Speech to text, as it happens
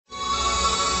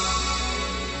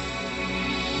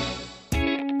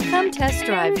Come test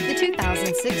drive the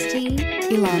 2016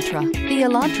 Elantra. The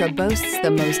Elantra boasts the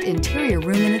most interior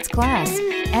room in its class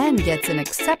and gets an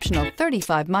exceptional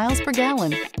 35 miles per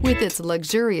gallon. With its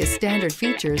luxurious standard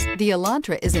features, the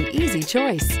Elantra is an easy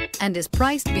choice and is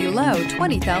priced below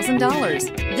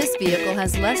 $20,000. This vehicle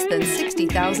has less than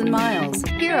 60,000 miles.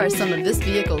 Here are some of this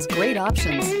vehicle's great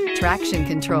options: traction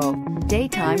control,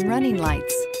 daytime running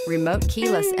lights, remote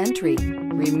keyless entry,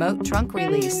 remote trunk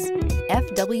release,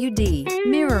 FWD,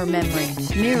 mirror memory,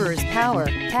 mirrors power,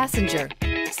 passenger,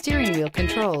 steering wheel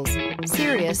controls,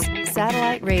 Sirius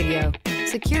satellite radio,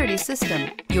 security system.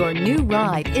 Your new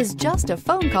ride is just a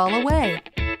phone call away.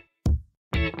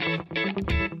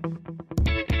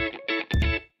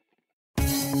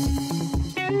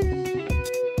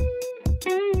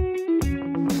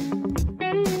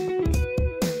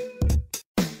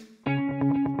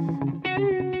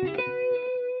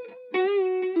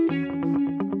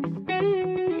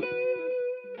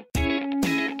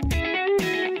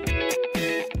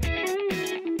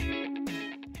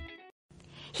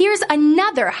 Here's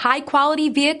another high-quality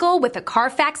vehicle with a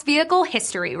Carfax Vehicle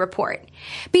History Report.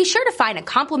 Be sure to find a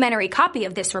complimentary copy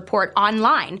of this report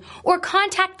online or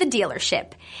contact the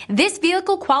dealership. This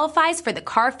vehicle qualifies for the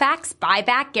Carfax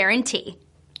Buyback Guarantee.